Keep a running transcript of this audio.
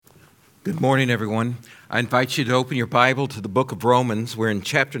Good morning, everyone. I invite you to open your Bible to the book of Romans. We're in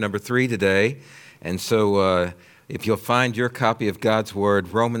chapter number 3 today. And so if you'll find your copy of God's Word,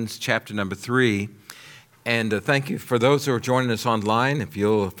 Romans chapter number 3. And thank you for those who are joining us online. If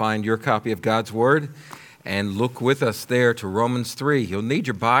you'll find your copy of God's Word and look with us there to Romans 3. You'll need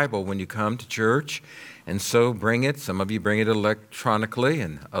your Bible when you come to church. And so bring it. Some of you bring it electronically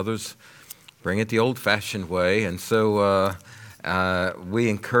and others bring it the old-fashioned way. And so we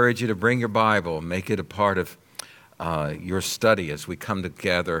encourage you to bring your Bible, make it a part of your study as we come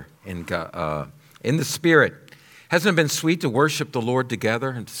together in the Spirit. Hasn't it been sweet to worship the Lord together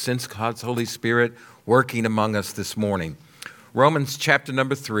and to sense God's Holy Spirit working among us this morning? Romans chapter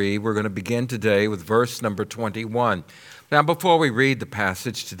number 3, we're going to begin today with verse number 21. Now, before we read the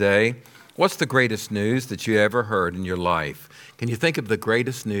passage today, what's the greatest news that you ever heard in your life? Can you think of the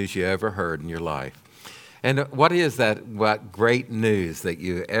greatest news you ever heard in your life? And what is that great news that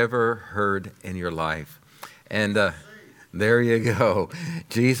you ever heard in your life? And there you go.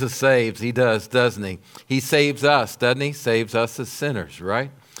 Jesus saves. He does, doesn't he? He saves us, doesn't he? Saves us as sinners,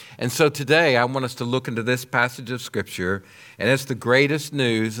 right? And so today I want us to look into this passage of Scripture, and it's the greatest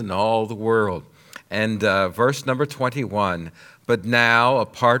news in all the world. And verse number 21, but now,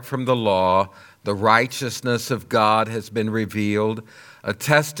 apart from the law, the righteousness of God has been revealed,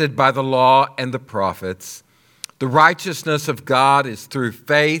 attested by the law and the prophets. The righteousness of God is through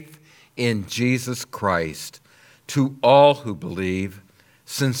faith in Jesus Christ to all who believe,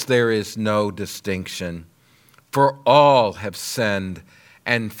 since there is no distinction. For all have sinned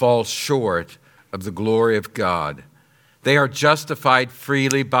and fall short of the glory of God. They are justified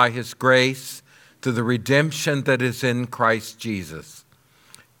freely by his grace through the redemption that is in Christ Jesus.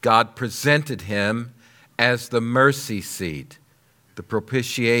 God presented him as the mercy seat, the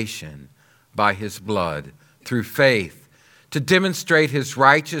propitiation by his blood, through faith, to demonstrate his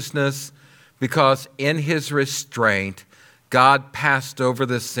righteousness, because in his restraint, God passed over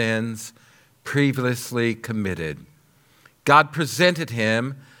the sins previously committed. God presented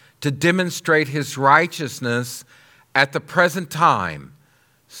him to demonstrate his righteousness at the present time,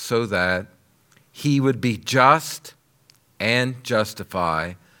 so that he would be just and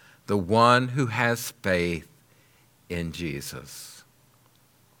justify the one who has faith in Jesus.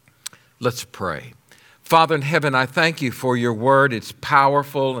 Let's pray. Father in heaven, I thank you for your word. It's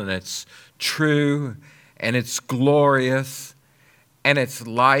powerful and it's true and it's glorious and it's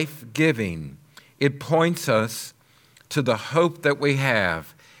life-giving. It points us to the hope that we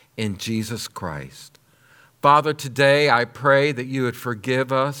have in Jesus Christ. Father, today I pray that you would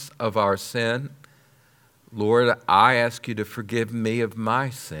forgive us of our sin. Lord, I ask you to forgive me of my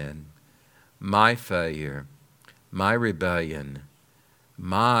sin, my failure, my rebellion,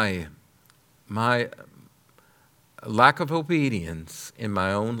 my lack of obedience in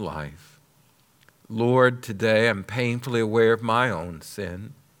my own life. Lord, today I'm painfully aware of my own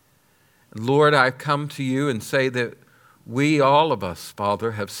sin. Lord, I come to you and say that we, all of us,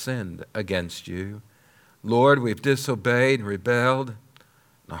 Father, have sinned against you. Lord, we've disobeyed and rebelled.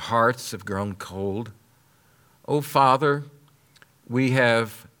 Our hearts have grown cold. Oh, Father, we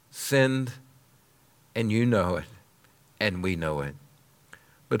have sinned, and you know it, and we know it.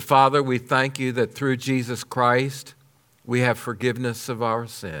 But, Father, we thank you that through Jesus Christ, we have forgiveness of our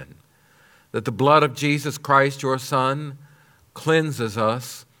sin, that the blood of Jesus Christ, your Son, cleanses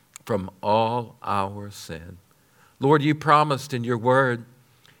us from all our sin. Lord, you promised in your word,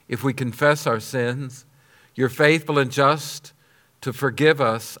 if we confess our sins, you're faithful and just to forgive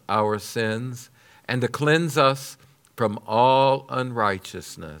us our sins and to cleanse us from all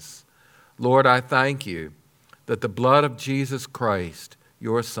unrighteousness. Lord, I thank you that the blood of Jesus Christ,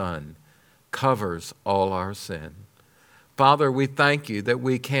 your Son, covers all our sin. Father, we thank you that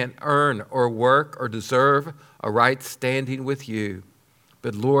we can't earn or work or deserve a right standing with you.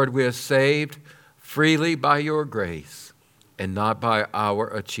 But Lord, we are saved freely by your grace and not by our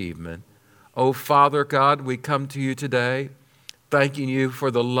achievement. Oh, Father God, we come to you today thanking you for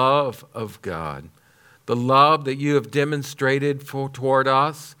the love of God, the love that you have demonstrated toward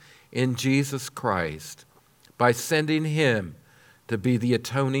us in Jesus Christ by sending him to be the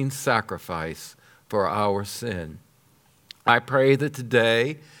atoning sacrifice for our sin. I pray that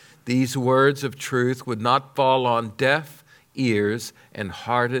today these words of truth would not fall on deaf ears and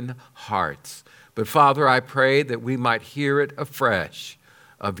hardened hearts. But Father, I pray that we might hear it afresh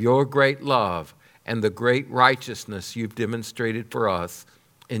of your great love and the great righteousness you've demonstrated for us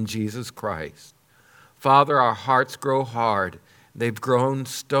in Jesus Christ. Father, our hearts grow hard. They've grown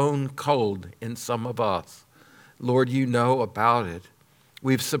stone cold in some of us. Lord, you know about it.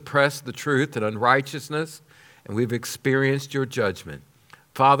 We've suppressed the truth and unrighteousness, and we've experienced your judgment.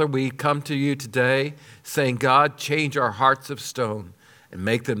 Father, we come to you today saying, God, change our hearts of stone and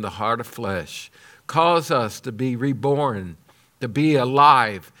make them the heart of flesh. Cause us to be reborn, to be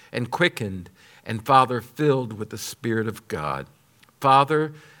alive and quickened, and Father, filled with the Spirit of God.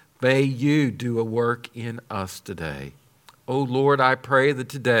 Father, may you do a work in us today. Oh Lord, I pray that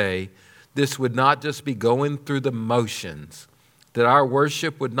today this would not just be going through the motions, that our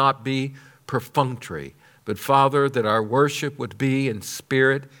worship would not be perfunctory, but Father, that our worship would be in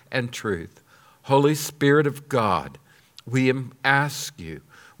spirit and truth. Holy Spirit of God, we ask you,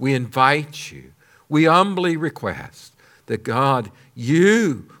 we invite you, we humbly request that God,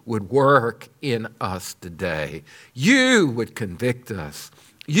 you would work in us today. You would convict us.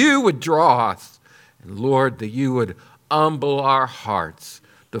 You would draw us. And Lord, that you would humble our hearts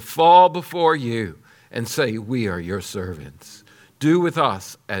to fall before you and say, we are your servants. Do with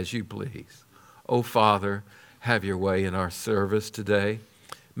us as you please. Oh, Father, have your way in our service today.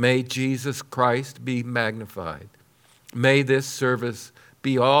 May Jesus Christ be magnified. May this service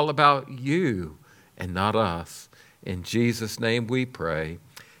be all about you and not us. In Jesus' name we pray.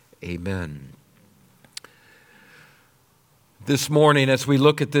 Amen. This morning, as we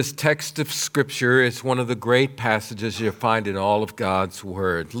look at this text of Scripture, it's one of the great passages you'll find in all of God's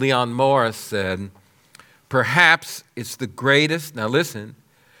Word. Leon Morris said, perhaps it's the greatest, now listen,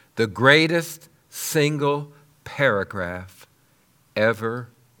 the greatest single paragraph ever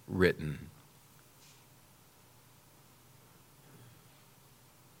written.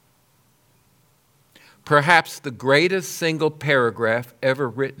 Perhaps the greatest single paragraph ever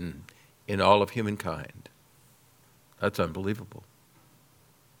written in all of humankind. That's unbelievable.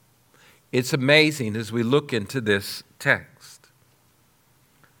 It's amazing as we look into this text.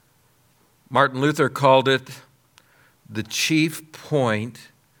 Martin Luther called it the chief point,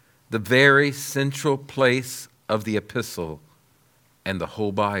 the very central place of the epistle and the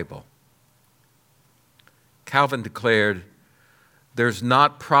whole Bible. Calvin declared, there's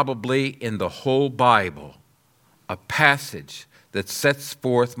not probably in the whole Bible a passage that sets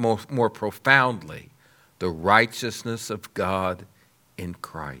forth more profoundly the righteousness of God in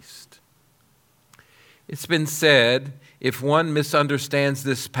Christ. It's been said, if one misunderstands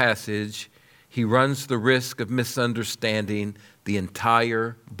this passage, he runs the risk of misunderstanding the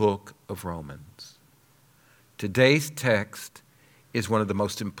entire book of Romans. Today's text is one of the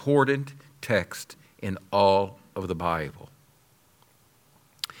most important texts in all of the Bible.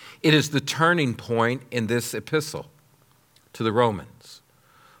 It is the turning point in this epistle to the Romans.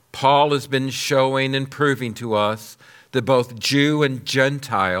 Paul has been showing and proving to us that both Jew and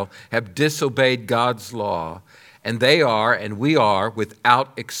Gentile have disobeyed God's law, and they are, and we are,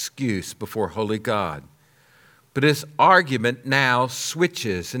 without excuse before holy God. But his argument now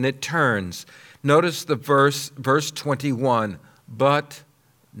switches and it turns. Notice the verse 21, but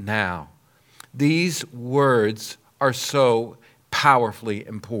now. These words are so powerfully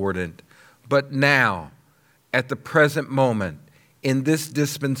important. But now, at the present moment, in this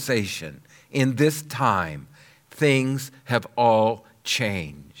dispensation, in this time, things have all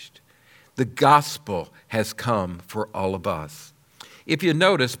changed. The gospel has come for all of us. If you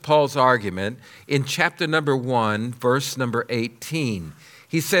notice Paul's argument in chapter number 1, verse number 18,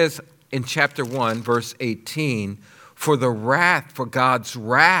 he says in chapter 1, verse 18, for God's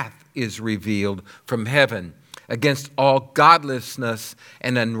wrath is revealed from heaven against all godlessness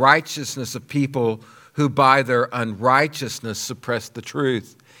and unrighteousness of people who by their unrighteousness suppress the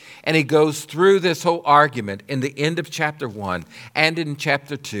truth. And he goes through this whole argument in the end of chapter 1 and in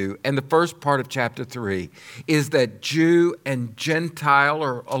chapter 2 and the first part of chapter 3 is that Jew and Gentile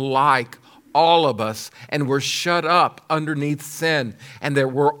are alike, all of us, and we're shut up underneath sin, and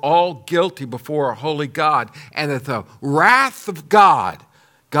that we're all guilty before a holy God, and that the wrath of God,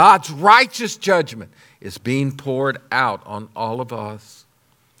 God's righteous judgment, is being poured out on all of us.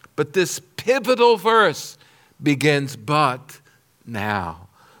 But this pivotal verse begins, but now.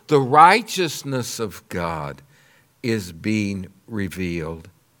 The righteousness of God is being revealed,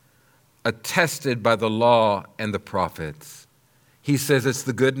 attested by the law and the prophets. He says it's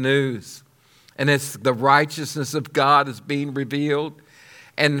the good news, and it's the righteousness of God is being revealed.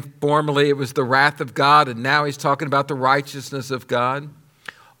 And formerly it was the wrath of God, and now he's talking about the righteousness of God.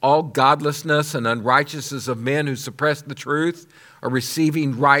 All godlessness and unrighteousness of men who suppress the truth are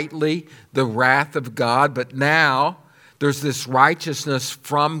receiving rightly the wrath of God, but now there's this righteousness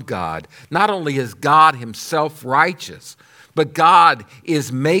from God. Not only is God himself righteous, but God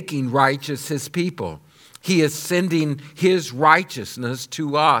is making righteous his people. He is sending his righteousness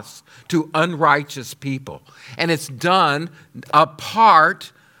to us, to unrighteous people. And it's done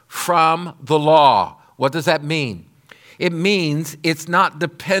apart from the law. What does that mean? It means it's not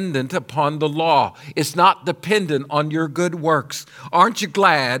dependent upon the law. It's not dependent on your good works. Aren't you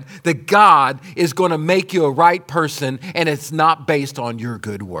glad that God is going to make you a right person and it's not based on your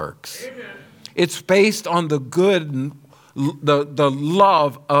good works? Amen. It's based on the good, the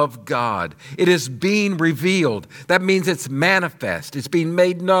love of God. It is being revealed. That means it's manifest. It's being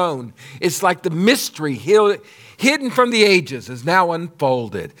made known. It's like the mystery hidden from the ages is now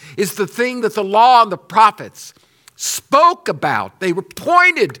unfolded. It's the thing that the law and the prophets spoke about. They were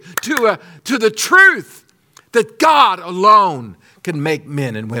pointed to the truth that God alone can make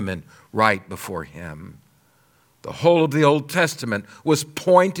men and women right before him. The whole of the Old Testament was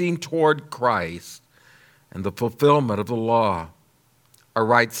pointing toward Christ and the fulfillment of the law. Our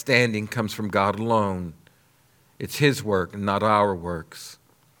right standing comes from God alone. It's his work and not our works.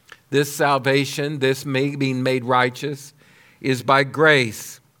 This salvation, this being made righteous, is by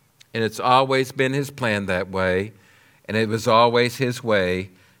grace, and it's always been his plan that way. And it was always his way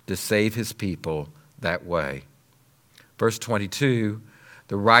to save his people that way. Verse 22,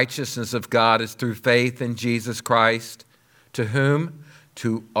 the righteousness of God is through faith in Jesus Christ, to whom?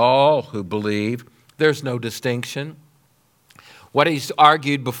 To all who believe. There's no distinction. What he's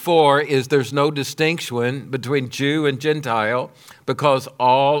argued before is there's no distinction between Jew and Gentile because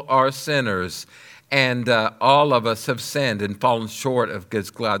all are sinners. And all of us have sinned and fallen short of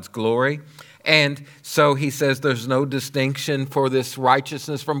God's glory. And so he says there's no distinction for this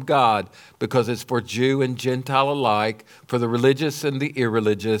righteousness from God because it's for Jew and Gentile alike, for the religious and the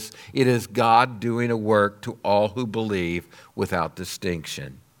irreligious. It is God doing a work to all who believe without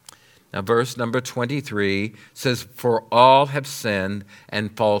distinction. Now, verse number 23 says, for all have sinned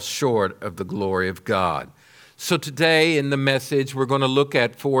and fall short of the glory of God. So today in the message, we're going to look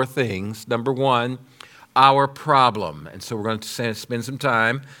at four things. Number one, our problem. And so we're going to spend some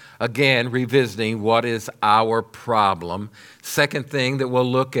time, again, revisiting what is our problem. Second thing that we'll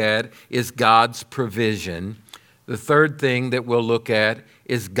look at is God's provision. The third thing that we'll look at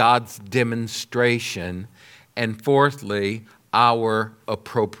is God's demonstration. And fourthly, our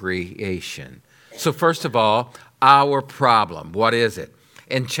appropriation. So first of all, our problem. What is it?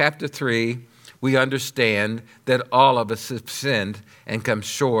 In chapter 3, we understand that all of us have sinned and come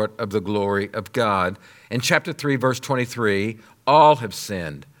short of the glory of God. In chapter 3, verse 23, all have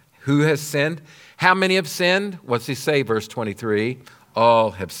sinned. Who has sinned? How many have sinned? What's he say, verse 23?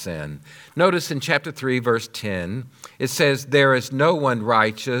 All have sinned. Notice in chapter 3, verse 10, it says, there is no one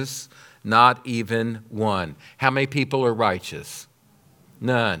righteous, not even one. How many people are righteous?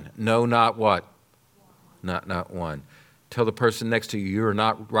 None. No, not what? Not one. Tell the person next to you, you are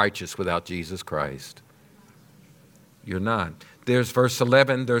not righteous without Jesus Christ. You're not. There's verse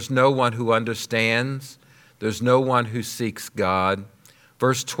 11, there's no one who understands. There's no one who seeks God.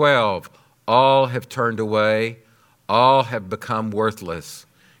 Verse 12, all have turned away. All have become worthless.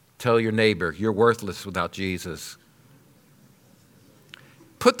 Tell your neighbor, you're worthless without Jesus.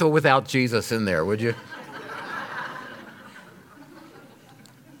 Put the without Jesus in there, would you?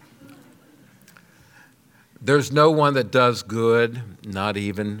 There's no one that does good, not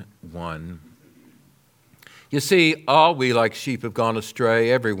even one. You see, all we like sheep have gone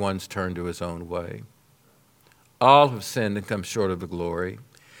astray. Everyone's turned to his own way. All have sinned and come short of the glory.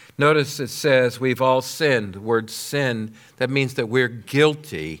 Notice it says we've all sinned. The word sin, that means that we're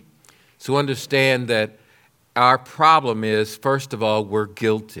guilty. So understand that our problem is, first of all, we're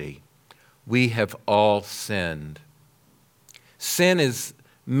guilty. We have all sinned. Sin is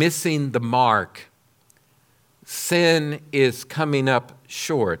missing the mark. Sin is coming up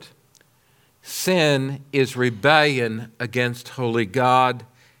short. Sin is rebellion against holy God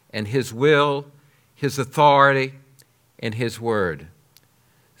and his will, his authority, and his word.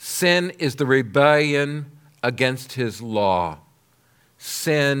 Sin is the rebellion against his law.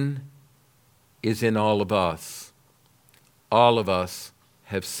 Sin is in all of us. All of us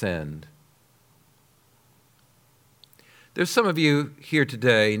have sinned. There's some of you here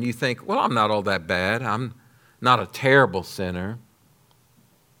today and you think, well, I'm not all that bad. I'm not a terrible sinner.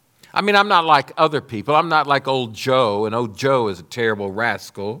 I mean, I'm not like other people. I'm not like old Joe, and old Joe is a terrible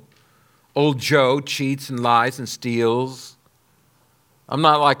rascal. Old Joe cheats and lies and steals. I'm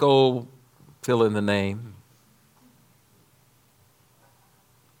not like old fill in the name.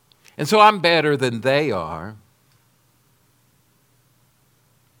 And so I'm better than they are.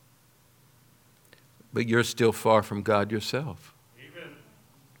 But you're still far from God yourself. Amen.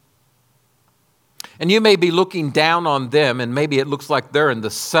 And you may be looking down on them, and maybe it looks like they're in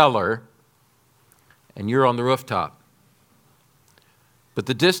the cellar, and you're on the rooftop. But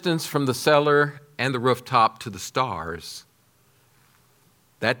the distance from the cellar and the rooftop to the stars,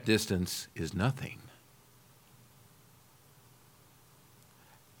 that distance is nothing.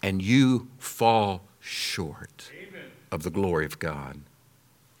 and you fall short of the glory of God.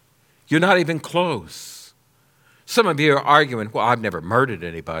 You're not even close. Some of you are arguing, well, I've never murdered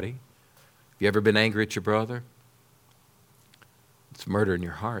anybody. You ever been angry at your brother? It's murder in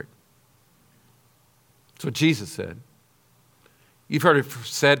your heart. That's what Jesus said. You've heard it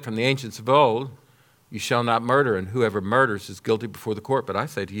said from the ancients of old, you shall not murder, and whoever murders is guilty before the court. But I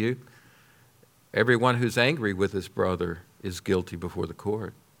say to you, everyone who's angry with his brother is guilty before the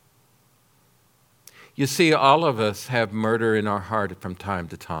court. You see, all of us have murder in our heart from time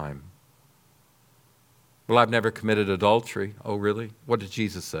to time. Well, I've never committed adultery. Oh, really? What did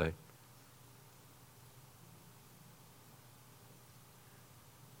Jesus say?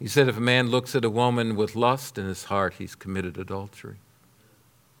 He said if a man looks at a woman with lust in his heart, he's committed adultery.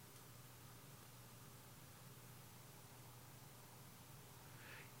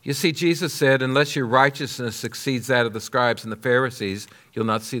 You see, Jesus said, unless your righteousness exceeds that of the scribes and the Pharisees, you'll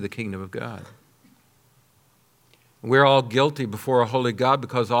not see the kingdom of God. We're all guilty before a holy God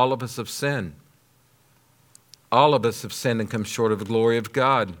because all of us have sinned. All of us have sinned and come short of the glory of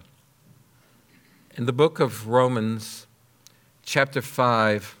God. In the book of Romans, chapter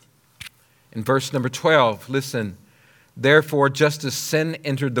 5, in verse number 12, listen. Therefore, just as sin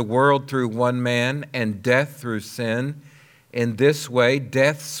entered the world through one man, and death through sin, in this way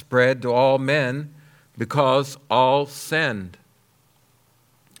death spread to all men because all sinned.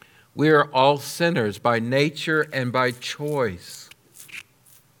 We are all sinners by nature and by choice.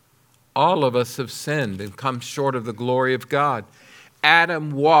 All of us have sinned and come short of the glory of God.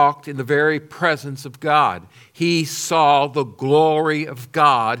 Adam walked in the very presence of God. He saw the glory of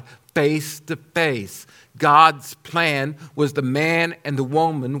God face to face. God's plan was the man and the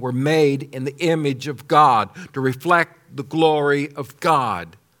woman were made in the image of God to reflect the glory of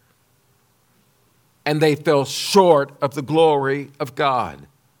God. And they fell short of the glory of God.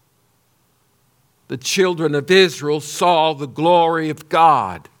 The children of Israel saw the glory of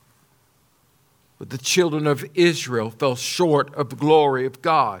God. But the children of Israel fell short of the glory of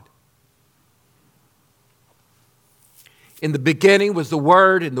God. In the beginning was the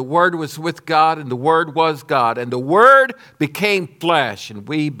Word, and the Word was with God, and the Word was God. And the Word became flesh, and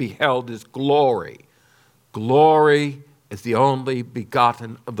we beheld His glory. Glory as the only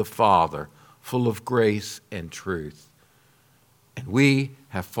begotten of the Father, full of grace and truth. And we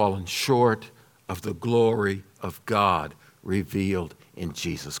have fallen short of the glory of God revealed in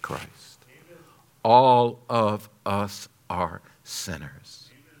Jesus Christ. All of us are sinners.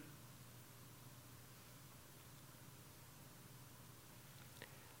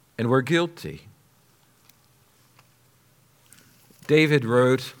 And we're guilty. David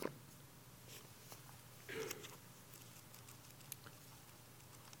wrote,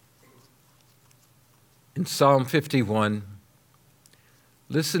 in Psalm 51,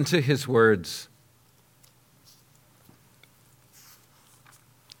 listen to his words.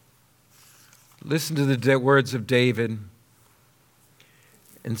 Listen to the words of David.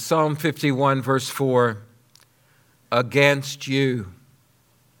 In Psalm 51, verse 4, against you,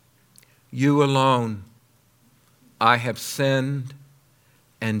 you alone, I have sinned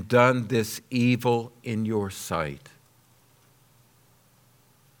and done this evil in your sight.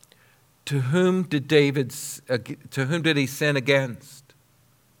 To whom did he sin against?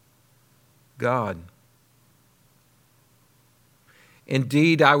 God.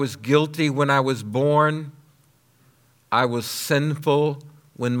 Indeed, I was guilty when I was born. I was sinful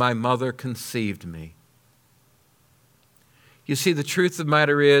when my mother conceived me. You see, the truth of the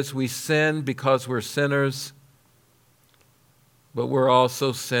matter is we sin because we're sinners, but we're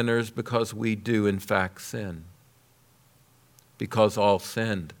also sinners because we do, in fact, sin. Because all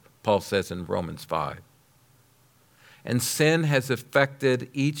sinned, Paul says in Romans 5. And sin has affected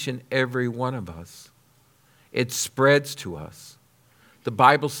each and every one of us. It spreads to us. The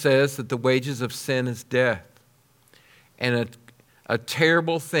Bible says that the wages of sin is death. And a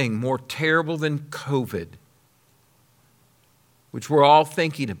terrible thing, more terrible than COVID, which we're all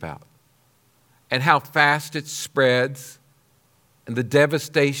thinking about, and how fast it spreads, and the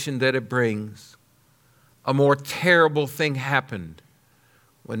devastation that it brings, a more terrible thing happened.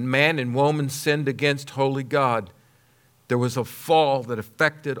 When man and woman sinned against holy God, there was a fall that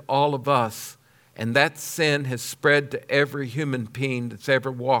affected all of us. And that sin has spread to every human being that's ever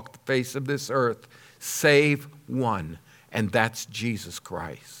walked the face of this earth, save one, and that's Jesus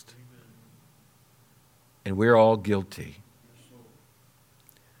Christ. Amen. And we're all guilty.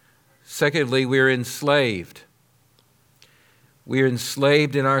 Secondly, we're enslaved. We're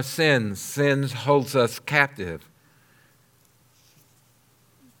enslaved in our sins. Sin holds us captive.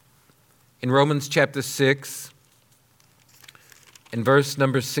 In Romans chapter 6, In verse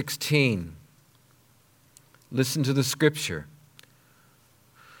number 16, listen to the scripture.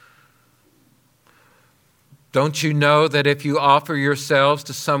 Don't you know that if you offer yourselves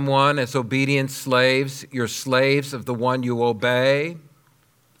to someone as obedient slaves, you're slaves of the one you obey,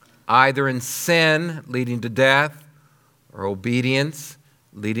 either in sin, leading to death, or obedience,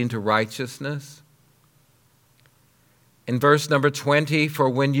 leading to righteousness? In verse number 20, for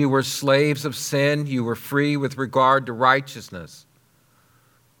when you were slaves of sin, you were free with regard to righteousness.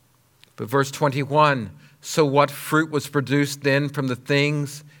 But verse 21, so what fruit was produced then from the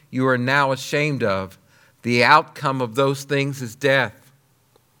things you are now ashamed of? The outcome of those things is death.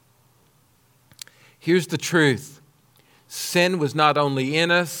 Here's the truth. Sin was not only in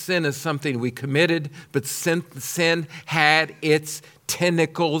us, sin is something we committed, but sin had its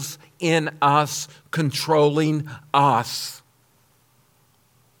tentacles in us, controlling us.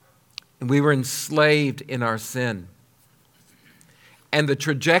 And we were enslaved in our sin. And the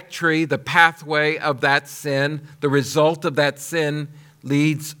trajectory, the pathway of that sin, the result of that sin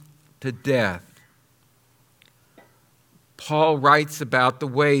leads to death. Paul writes about the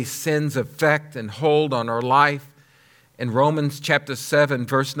way sins affect and hold on our life in Romans chapter 7,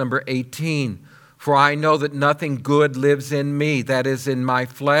 verse number 18. For I know that nothing good lives in me, that is, in my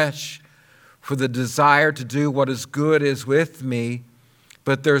flesh. For the desire to do what is good is with me,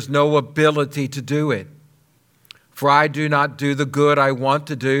 but there's no ability to do it. For I do not do the good I want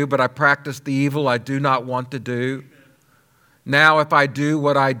to do, but I practice the evil I do not want to do. Now, if I do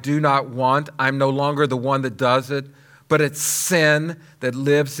what I do not want, I'm no longer the one that does it, but it's sin that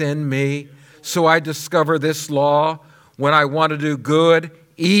lives in me. So I discover this law. When I want to do good,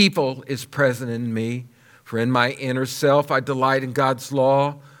 evil is present in me. For in my inner self I delight in God's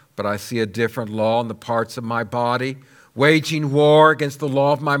law, but I see a different law in the parts of my body, waging war against the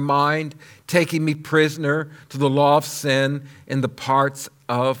law of my mind, taking me prisoner to the law of sin in the parts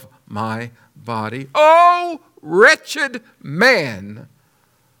of my body. Oh, wretched man,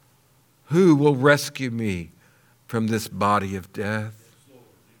 who will rescue me from this body of death?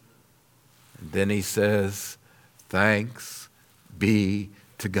 And then he says, thanks be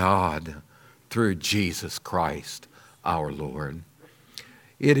to God through Jesus Christ our Lord.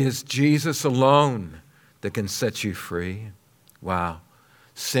 It is Jesus alone that can set you free. Wow.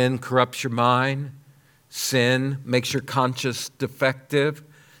 Sin corrupts your mind. Sin makes your conscience defective.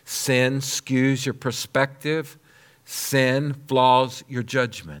 Sin skews your perspective. Sin flaws your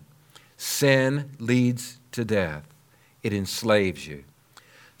judgment. Sin leads to death. It enslaves you.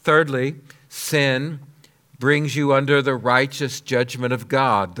 Thirdly, sin brings you under the righteous judgment of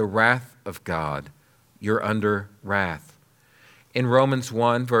God, the wrath of God. You're under wrath. In Romans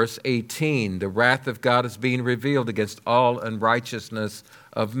 1, verse 18, the wrath of God is being revealed against all unrighteousness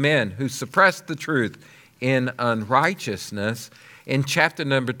of men who suppress the truth in unrighteousness. In chapter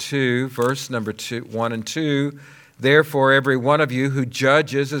number 2, verse number 1 and 2, therefore every one of you who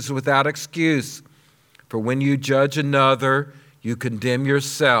judges is without excuse. For when you judge another, you condemn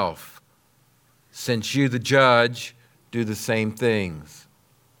yourself, since you, the judge, do the same things.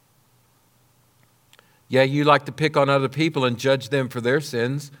 Yeah, you like to pick on other people and judge them for their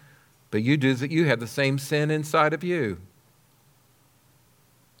sins, but you have the same sin inside of you.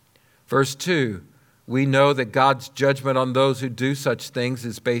 Verse 2, we know that God's judgment on those who do such things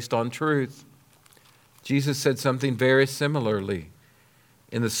is based on truth. Jesus said something very similarly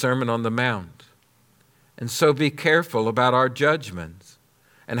in the Sermon on the Mount. And so be careful about our judgments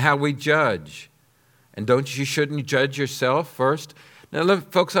and how we judge. And shouldn't you judge yourself first? Now,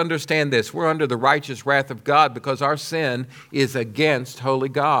 let folks understand this. We're under the righteous wrath of God because our sin is against holy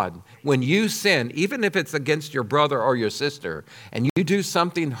God. When you sin, even if it's against your brother or your sister, and you do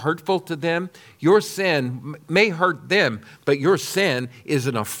something hurtful to them, your sin may hurt them, but your sin is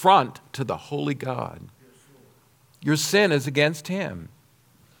an affront to the holy God. Your sin is against him.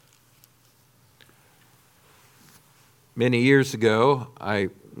 Many years ago, I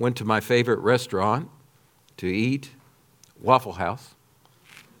went to my favorite restaurant to eat, Waffle House.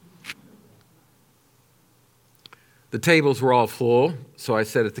 The tables were all full, so I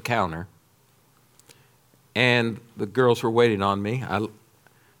sat at the counter. And the girls were waiting on me.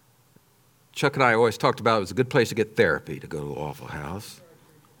 Chuck and I always talked about it was a good place to get therapy, to go to a Waffle House.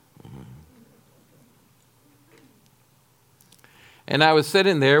 And I was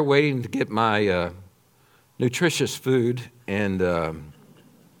sitting there waiting to get my nutritious food, and there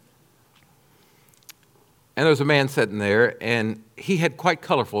was a man sitting there, and he had quite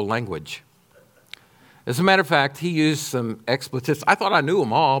colorful language. As a matter of fact, he used some expletives. I thought I knew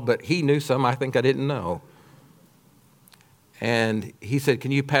them all, but he knew some I think I didn't know. And he said,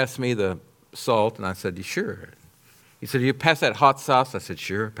 "Can you pass me the salt?" And I said, "Sure." He said, "You pass that hot sauce?" I said,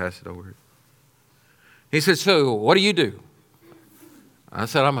 "Sure, pass it over." He said, "So what do?" I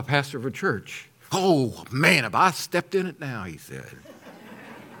said, "I'm a pastor of a church." "Oh, man, have I stepped in it now," he said.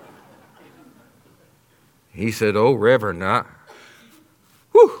 He said, "Oh, Reverend, I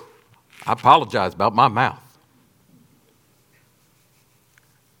apologize about my mouth."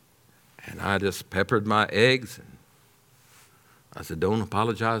 And I just peppered my eggs, and I said, "Don't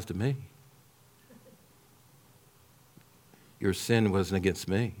apologize to me. Your sin wasn't against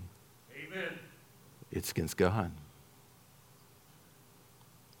me. Amen. It's against God."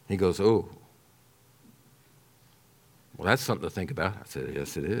 He goes, "Oh, well, that's something to think about." I said,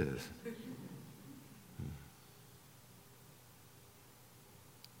 "Yes, it is."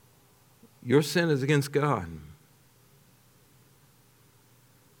 Your sin is against God,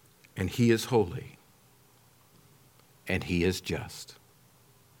 and He is holy, and He is just.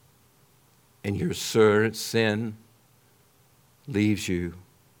 And your sin leaves you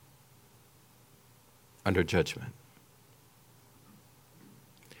under judgment.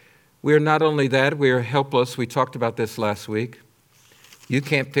 We are not only that, we are helpless. We talked about this last week. You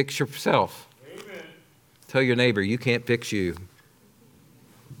can't fix yourself. Amen. Tell your neighbor, you can't fix you.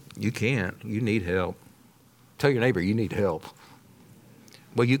 You can't. You need help. Tell your neighbor, you need help.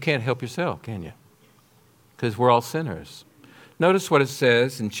 Well, you can't help yourself, can you? Because we're all sinners. Notice what it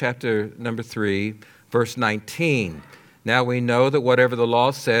says in chapter number 3, verse 19. "Now we know that whatever the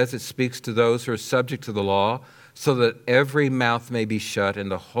law says, it speaks to those who are subject to the law, so that every mouth may be shut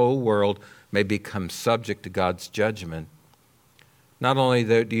and the whole world may become subject to God's judgment." Not only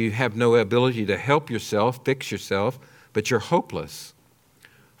do you have no ability to help yourself, fix yourself, but you're hopeless.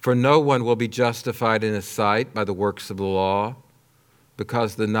 For no one will be justified in His sight by the works of the law,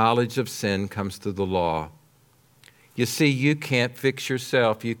 because the knowledge of sin comes through the law. You see, you can't fix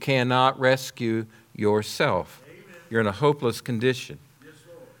yourself. You cannot rescue yourself. Amen. You're in a hopeless condition. Yes,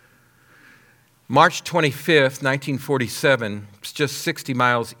 Lord. March 25th, 1947, it's just 60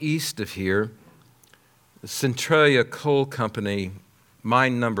 miles east of here, the Centralia Coal Company,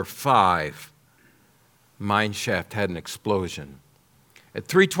 mine number 5, mine shaft had an explosion. At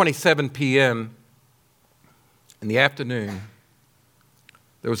 3:27 p.m. in the afternoon,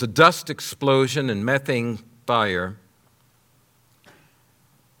 there was a dust explosion and methane fire,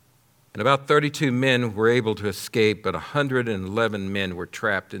 and about 32 men were able to escape, but 111 men were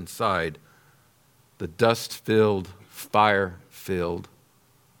trapped inside the dust-filled, fire-filled,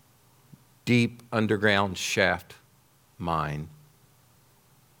 deep underground shaft mine.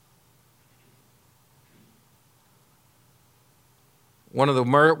 One of the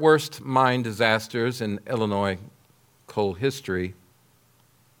worst mine disasters in Illinois coal history.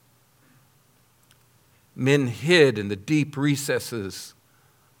 Men hid in the deep recesses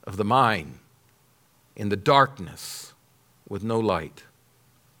of the mine, in the darkness, with no light.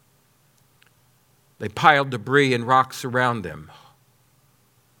 They piled debris and rocks around them,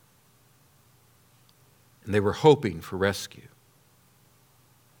 and they were hoping for rescue.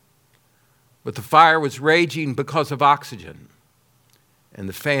 But the fire was raging because of oxygen, and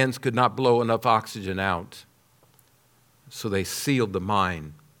the fans could not blow enough oxygen out, so they sealed the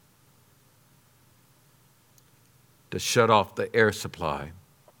mine to shut off the air supply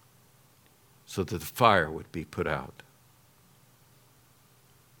so that the fire would be put out.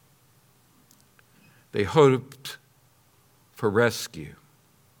 They hoped for rescue,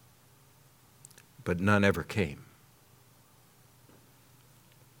 but none ever came.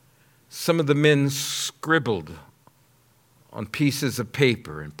 Some of the men scribbled on pieces of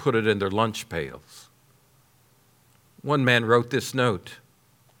paper and put it in their lunch pails. One man wrote this note: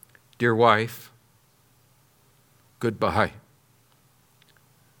 "Dear wife, goodbye.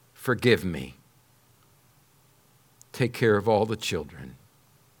 Forgive me. Take care of all the children."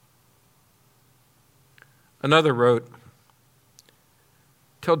 Another wrote,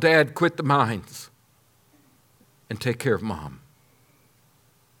 "Tell Dad quit the mines and take care of Mom."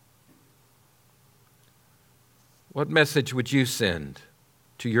 What message would you send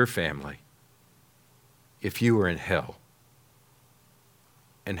to your family if you were in hell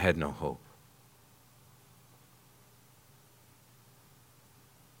and had no hope?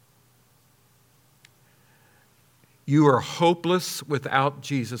 You are hopeless without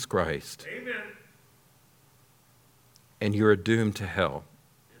Jesus Christ. Amen. And you are doomed to hell.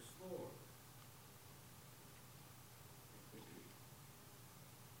 Yes, Lord.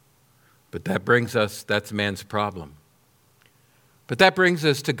 But that's man's problem. But that brings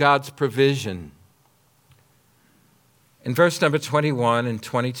us to God's provision. In verse number 21 and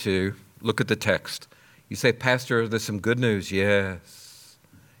 22, look at the text. You say, "Pastor, there's some good news." Yes.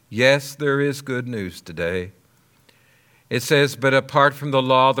 Yes, there is good news today. It says, but apart from the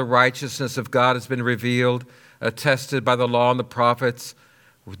law, the righteousness of God has been revealed, attested by the law and the prophets.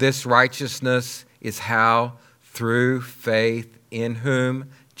 This righteousness is how? Through faith in whom?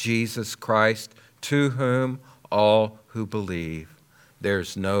 Jesus Christ, to whom all who believe.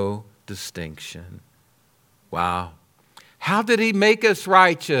 There's no distinction. Wow. How did he make us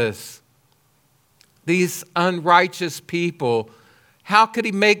righteous? These unrighteous people. How could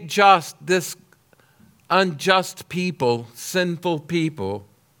he make just this unjust people, sinful people?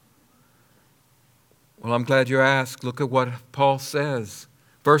 Well, I'm glad you asked. Look at what Paul says.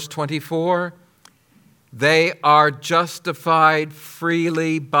 Verse 24, they are justified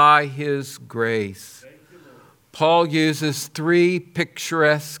freely by his grace. Paul uses three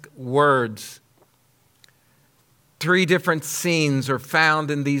picturesque words. Three different scenes are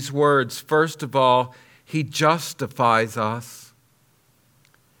found in these words. First of all, he justifies us.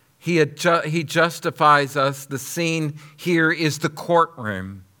 He justifies us. The scene here is the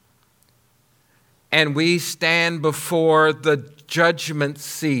courtroom. And we stand before the judgment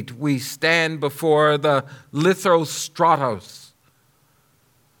seat. We stand before the lithostratos,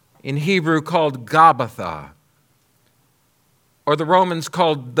 in Hebrew called Gabbatha, or the Romans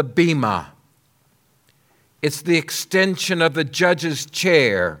called the bema. It's the extension of the judge's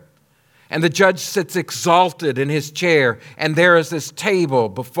chair. And the judge sits exalted in his chair, and there is this table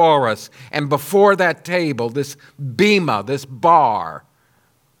before us. And before that table, this bema, this bar,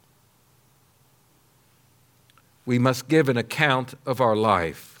 we must give an account of our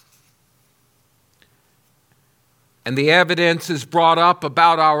life. And the evidence is brought up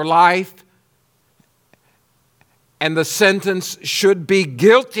about our life, and the sentence should be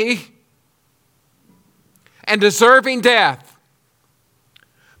guilty and deserving death.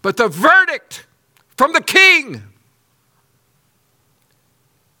 But the verdict from the king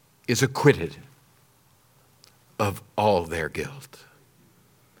is acquitted of all their guilt,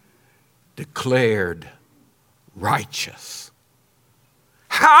 declared righteous.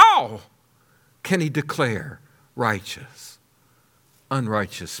 How can he declare righteous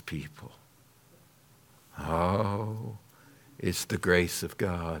unrighteous people? Oh, it's the grace of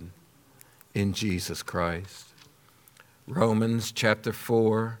God in Jesus Christ. Romans chapter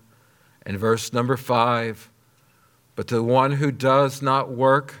 4 and verse number 5. But the one who does not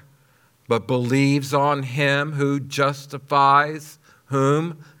work, but believes on him who justifies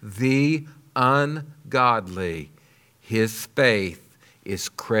whom? The ungodly. His faith is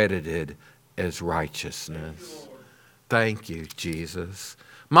credited as righteousness. Thank you, Jesus.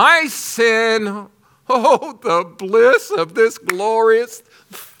 My sin, oh, the bliss of this glorious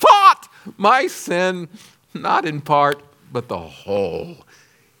thought. My sin, not in part, but the whole,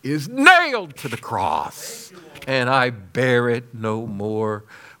 is nailed to the cross, and I bear it no more.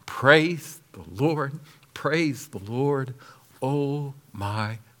 Praise the Lord, oh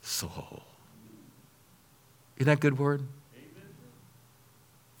my soul. Isn't that a good word?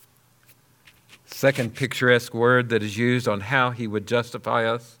 Second picturesque word that is used on how he would justify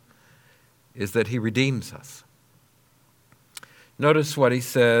us is that he redeems us. Notice what he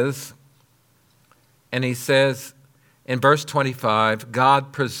says, and he says, in verse 25,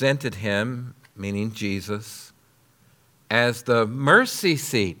 God presented him, meaning Jesus, as the mercy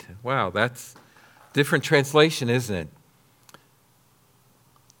seat. Wow, that's a different translation, isn't it?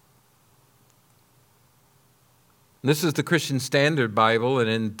 This is the Christian Standard Bible, and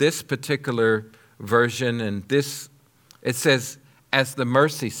in this particular version, it says, as the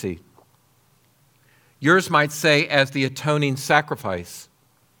mercy seat. Yours might say, as the atoning sacrifice,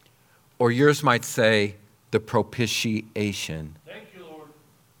 or yours might say, the propitiation. Thank you, Lord.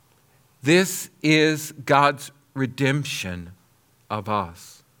 This is God's redemption of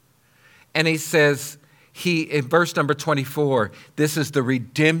us. And he says, in verse number 24, this is the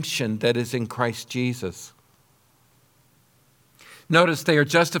redemption that is in Christ Jesus. Notice they are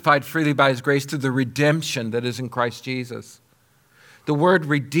justified freely by his grace through the redemption that is in Christ Jesus. The word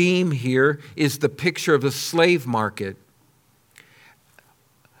redeem here is the picture of the slave market.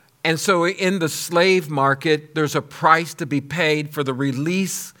 And so in the slave market, there's a price to be paid for the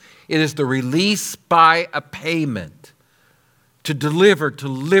release. It is the release by a payment to deliver, to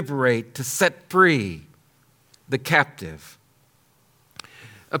liberate, to set free the captive.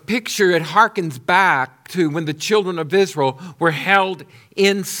 A picture, it harkens back to when the children of Israel were held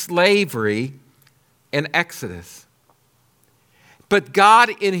in slavery in Exodus. But God,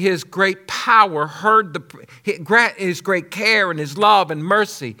 in his great power, heard his great care and his love and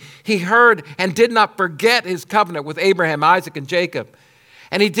mercy. He heard and did not forget his covenant with Abraham, Isaac, and Jacob.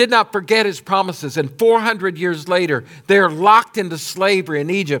 And he did not forget his promises. And 400 years later, they are locked into slavery in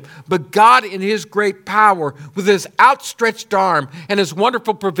Egypt. But God, in his great power, with his outstretched arm and his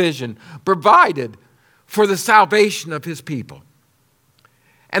wonderful provision, provided for the salvation of his people.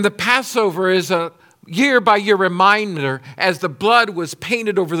 And the Passover is a year-by-year reminder as the blood was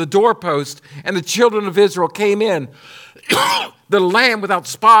painted over the doorpost and the children of Israel came in. The lamb without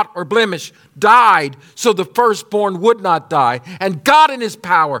spot or blemish died so the firstborn would not die. And God in his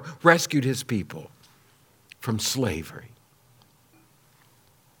power rescued his people from slavery.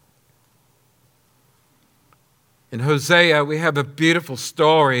 In Hosea, we have a beautiful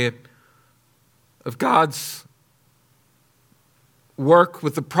story of God's work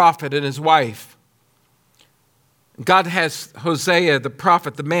with the prophet and his wife. God has Hosea, the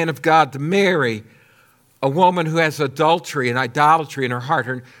prophet, the man of God, to marry a woman who has adultery and idolatry in her heart.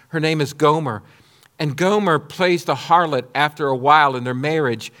 Her name is Gomer. And Gomer plays the harlot after a while in their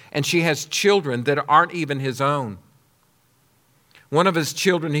marriage, and she has children that aren't even his own. One of his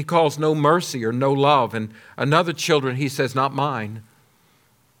children he calls No Mercy or No Love, and another children he says, Not Mine.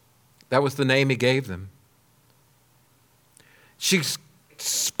 That was the name he gave them. She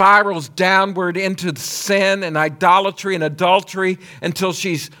spirals downward into sin and idolatry and adultery until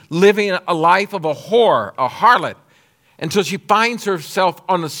she's living a life of a whore, a harlot, until she finds herself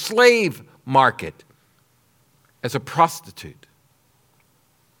on a slave market as a prostitute.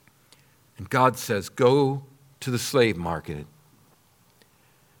 And God says, go to the slave market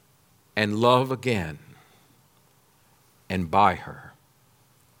and love again and buy her.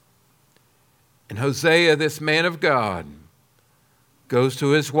 And Hosea, this man of God, goes to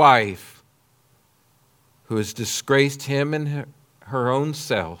his wife who has disgraced him and her own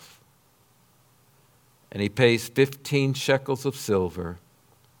self, and he pays 15 shekels of silver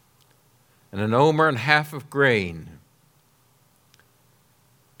and an omer and half of grain.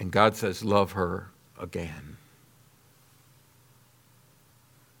 And God says, love her again.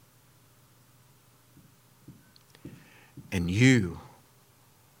 And you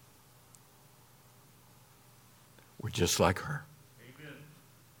were just like her. Amen.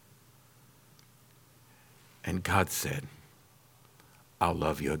 And God said, I'll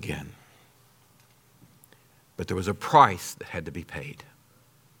love you again. But there was a price that had to be paid.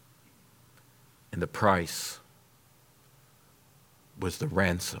 And the price was the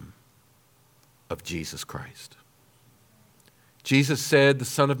ransom of Jesus Christ. Jesus said, the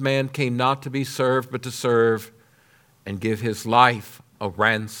Son of Man came not to be served, but to serve and give his life a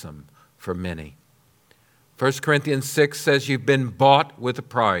ransom for many. 1 Corinthians 6 says you've been bought with a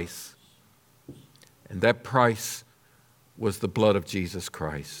price. And that price was the blood of Jesus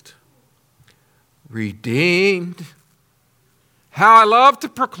Christ. Redeemed. How I love to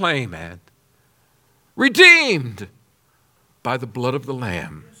proclaim it. Redeemed by the blood of the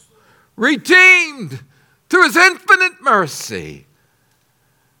Lamb. Redeemed through his infinite mercy.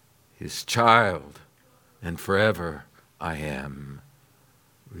 His child, and forever I am.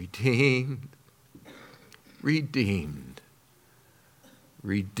 Redeemed. Redeemed.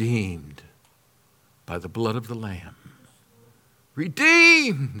 Redeemed by the blood of the Lamb.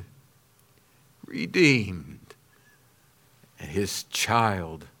 Redeemed. Redeemed. And his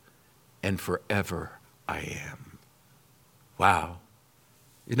child, and forever I am. Wow.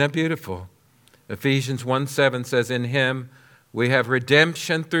 Isn't that beautiful? Ephesians 1:7 says, in him we have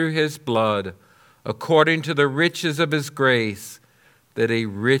redemption through his blood, according to the riches of his grace, that he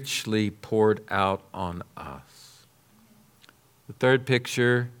richly poured out on us. The third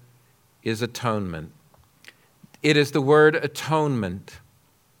picture is atonement. It is the word atonement.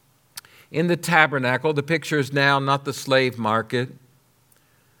 In the tabernacle, the picture is now not the slave market.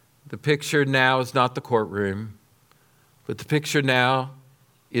 The picture now is not the courtroom. But the picture now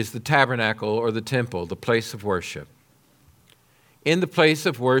is the tabernacle or the temple, the place of worship. In the place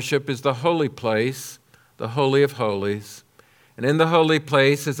of worship is the holy place, the Holy of Holies. And in the holy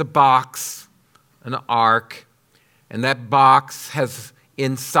place is a box, an ark. And that box has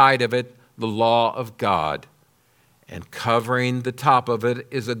inside of it the law of God. And covering the top of it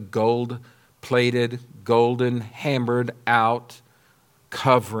is a gold-plated, golden, hammered out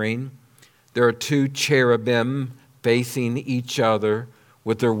covering. There are two cherubim facing each other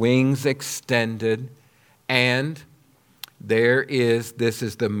with their wings extended. And this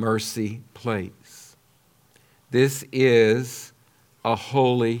is the mercy place. This is a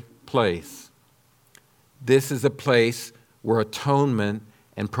holy place. This is a place where atonement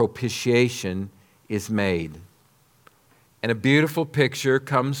and propitiation is made. And a beautiful picture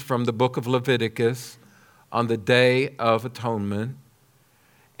comes from the book of Leviticus on the Day of Atonement.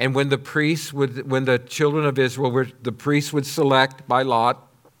 And when the children of Israel the priests would select by lot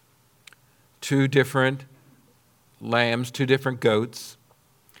 2 different lambs, 2 different goats.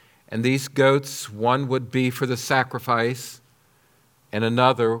 And these goats, one would be for the sacrifice, and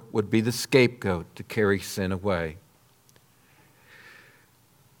another would be the scapegoat to carry sin away.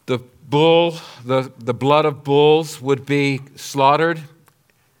 The blood of bulls would be slaughtered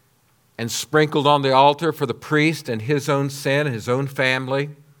and sprinkled on the altar for the priest and his own sin, his own family,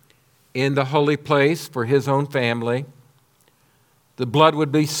 in the holy place for his own family. The blood would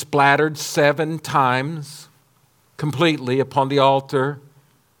be splattered 7 times completely upon the altar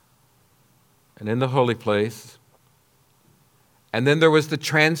and in the holy place. And then there was the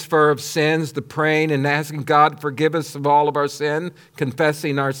transfer of sins, the praying and asking God to forgive us of all of our sin,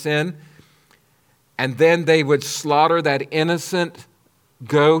 confessing our sin. And then they would slaughter that innocent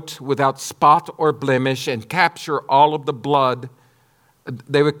goat without spot or blemish and capture all of the blood.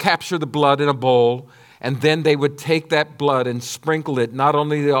 They would capture the blood in a bowl, and then they would take that blood and sprinkle it, not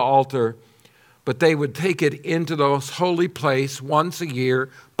only the altar, but they would take it into the most holy place once a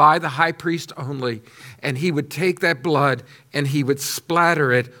year by the high priest only. And he would take that blood and he would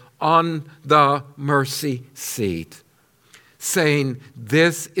splatter it on the mercy seat, saying,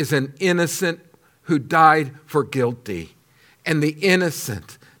 "This is an innocent who died for guilty. And the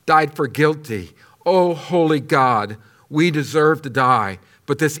innocent died for guilty. Oh, holy God, we deserve to die,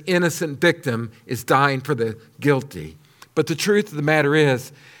 but this innocent victim is dying for the guilty." But the truth of the matter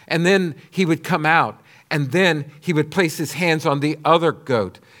is, and then he would come out, and then he would place his hands on the other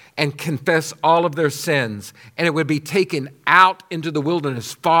goat and confess all of their sins, and it would be taken out into the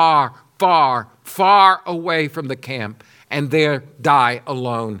wilderness, far, far, far away from the camp, and there die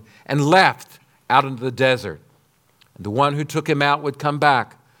alone, and left out into the desert. And the one who took him out would come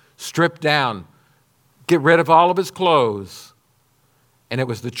back, stripped down, get rid of all of his clothes, and it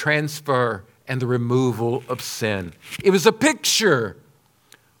was the transfer and the removal of sin. It was a picture.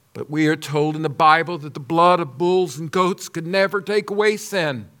 But we are told in the Bible that the blood of bulls and goats could never take away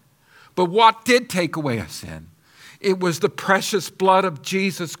sin. But what did take away a sin? It was the precious blood of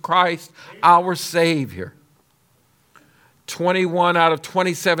Jesus Christ, our Savior. 21 out of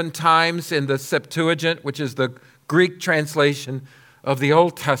 27 times in the Septuagint, which is the Greek translation of the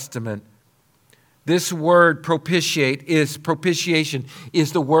Old Testament, this word propitiation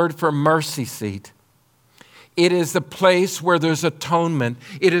is the word for mercy seat. It is the place where there's atonement.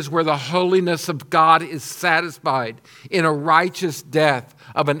 It is where the holiness of God is satisfied in a righteous death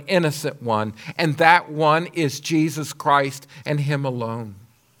of an innocent one. And that one is Jesus Christ and Him alone.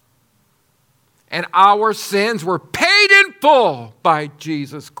 And our sins were paid in full by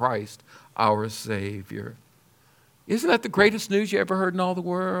Jesus Christ, our Savior. Isn't that the greatest news you ever heard in all the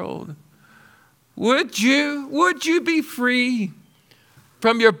world? Would you be free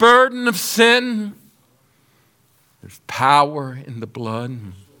from your burden of sin? There's power in the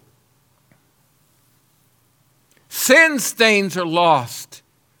blood. Sin stains are lost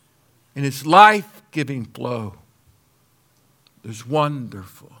in His life-giving flow. There's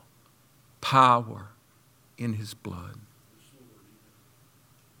wonderful power in His blood.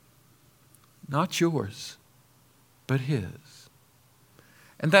 Not yours, but His.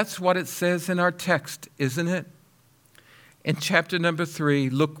 And that's what it says in our text, isn't it? In chapter number 3,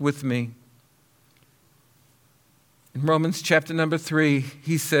 look with me. In Romans chapter number 3,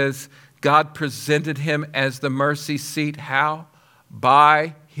 he says, God presented Him as the mercy seat. How?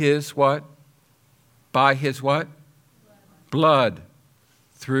 By His what? By His what? Blood.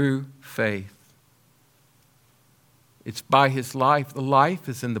 Through faith. It's by His life. The life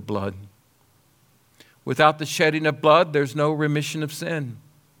is in the blood. Without the shedding of blood, there's no remission of sin.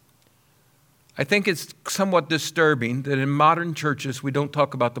 I think it's somewhat disturbing that in modern churches we don't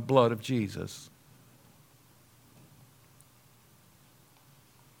talk about the blood of Jesus.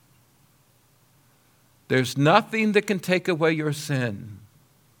 There's nothing that can take away your sin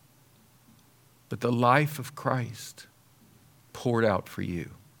but the life of Christ poured out for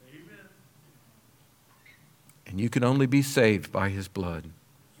you. Amen. And you can only be saved by His blood.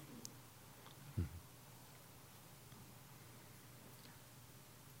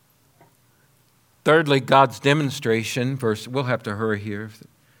 Thirdly, God's demonstration, we'll have to hurry here.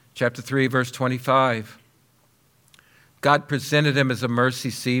 Chapter 3, verse 25. God presented Him as a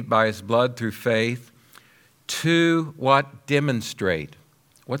mercy seat by His blood through faith to what? Demonstrate.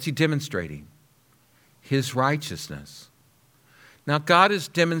 What's He demonstrating? His righteousness. Now, God is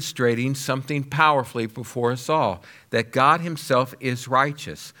demonstrating something powerfully before us all, that God Himself is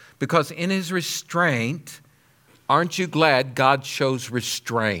righteous. Because in His restraint, aren't you glad God shows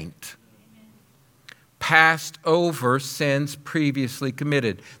restraint? passed over sins previously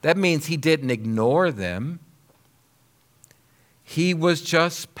committed. That means he didn't ignore them. He was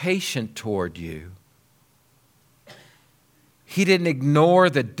just patient toward you. He didn't ignore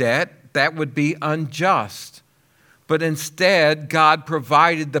the debt. That would be unjust. But instead, God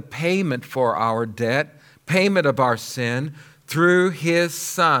provided the payment for our debt, payment of our sin, through his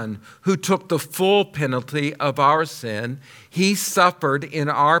Son, who took the full penalty of our sin. He suffered in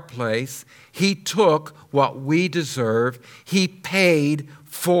our place. He took what we deserve. He paid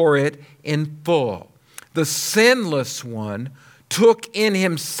for it in full. The sinless one took in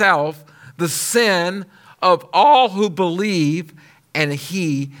himself the sin of all who believe, and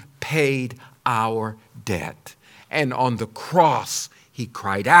he paid our debt. And on the cross, he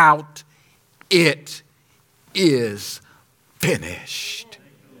cried out, "It is finished."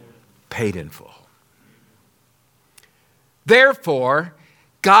 Paid in full. Therefore,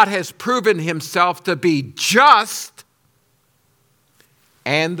 God has proven himself to be just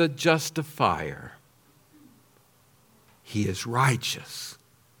and the justifier. He is righteous,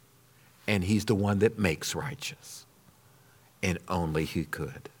 and he's the one that makes righteous, and only he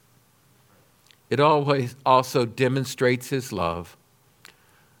could. It always also demonstrates his love.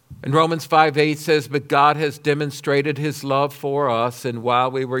 And Romans 5:8 says, "But God has demonstrated his love for us, and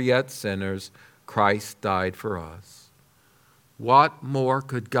while we were yet sinners, Christ died for us." What more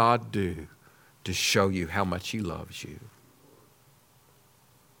could God do to show you how much he loves you?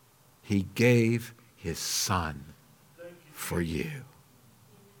 He gave his Son for you.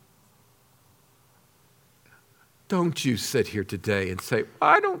 Don't you sit here today and say,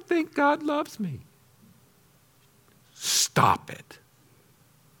 "I don't think God loves me." Stop it.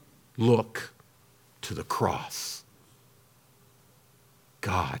 Look to the cross.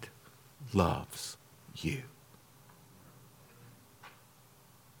 God loves you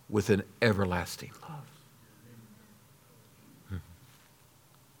with an everlasting love.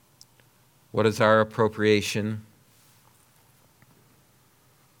 What is our appropriation?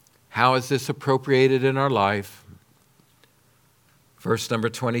 How is this appropriated in our life? Verse number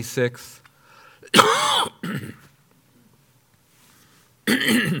 26.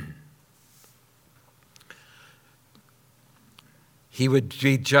 He would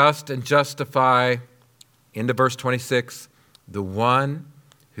be just and justify, into verse 26, the one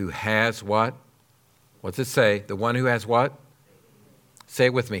who has what? What's it say? The one who has what? Say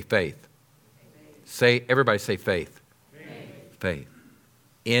it with me, faith. Everybody say faith. Faith.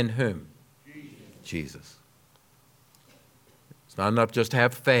 In whom? Jesus. It's not enough just to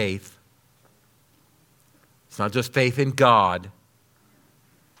have faith. It's not just faith in God.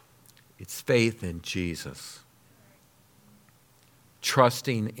 It's faith in Jesus.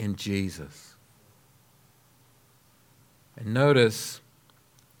 Trusting in Jesus. And notice,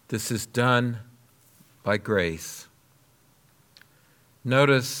 this is done by grace.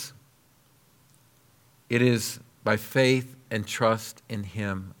 Notice, it is by faith and trust in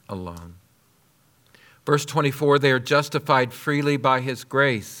him alone. Verse 24, they are justified freely by his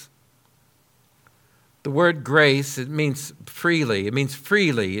grace. The word grace, it means freely. It means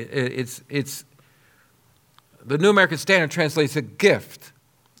freely. It's the New American Standard translates a gift.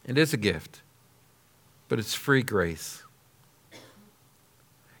 It is a gift, but it's free grace.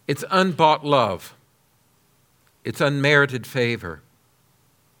 It's unbought love. It's unmerited favor.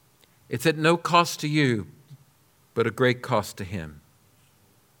 It's at no cost to you, but a great cost to him.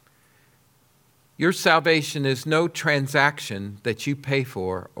 Your salvation is no transaction that you pay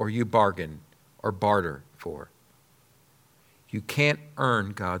for or you bargain or barter for. You can't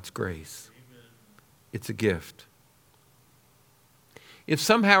earn God's grace. It's a gift. If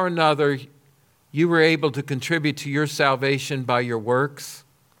somehow or another you were able to contribute to your salvation by your works,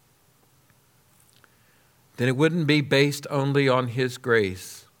 then it wouldn't be based only on his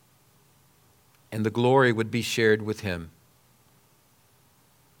grace, and the glory would be shared with him.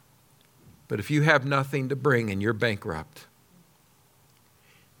 But if you have nothing to bring and you're bankrupt,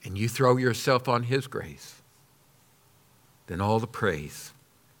 and you throw yourself on his grace, then all the praise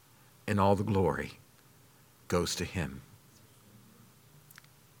and all the glory goes to him.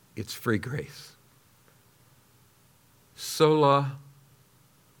 It's free grace. Sola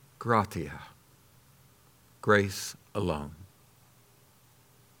gratia. Grace alone.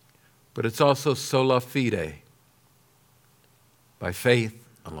 But it's also sola fide. By faith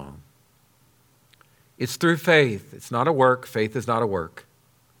alone. It's through faith. It's not a work. Faith is not a work.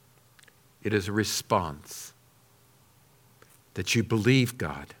 It is a response that you believe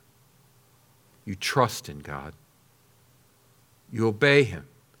God. You trust in God. You obey him.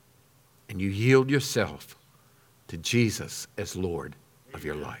 And you yield yourself to Jesus as Lord of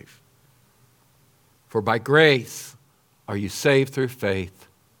your life. For by grace are you saved through faith,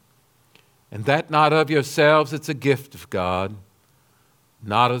 and that not of yourselves, it's a gift of God,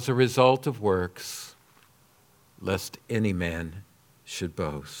 not as a result of works, lest any man should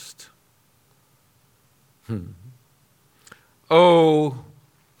boast. Oh,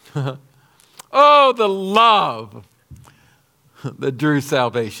 oh, the love that drew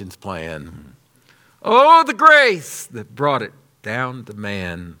salvation's plan. Oh, the grace that brought it down to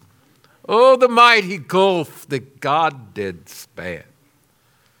man. Oh, the mighty gulf that God did span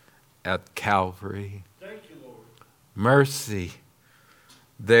at Calvary. Thank you, Lord. Mercy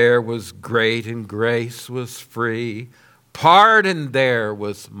there was great and grace was free. Pardon there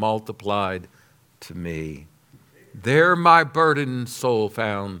was multiplied to me. There my burdened soul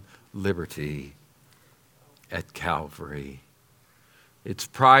found liberty at Calvary. It's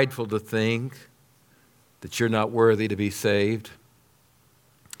prideful to think that you're not worthy to be saved,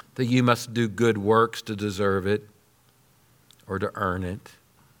 that you must do good works to deserve it or to earn it.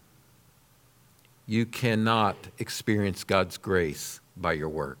 You cannot experience God's grace by your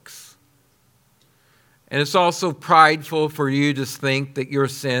works. And it's also prideful for you to think that your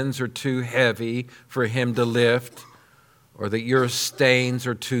sins are too heavy for Him to lift, or that your stains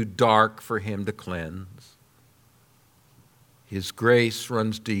are too dark for Him to cleanse. His grace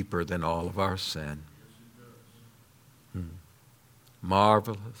runs deeper than all of our sin.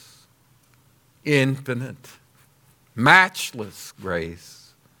 Marvelous, infinite, matchless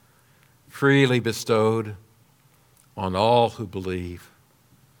grace, freely bestowed on all who believe,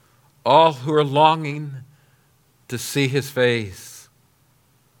 all who are longing to see His face.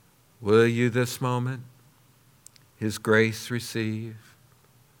 Will you this moment His grace receive?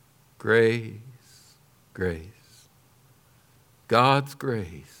 Grace, grace. God's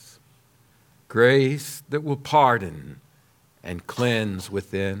grace. Grace that will pardon and cleanse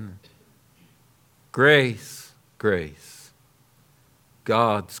within. Grace, grace.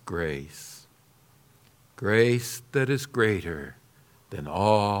 God's grace. Grace that is greater than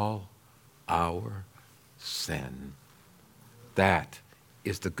all our sin. That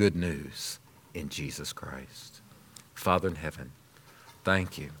is the good news in Jesus Christ. Father in heaven,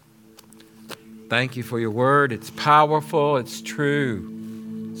 thank you. Thank you for your word. It's powerful. It's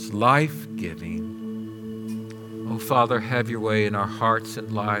true. It's life-giving. Oh, Father, have your way in our hearts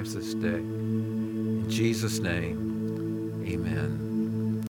and lives this day. In Jesus' name, amen.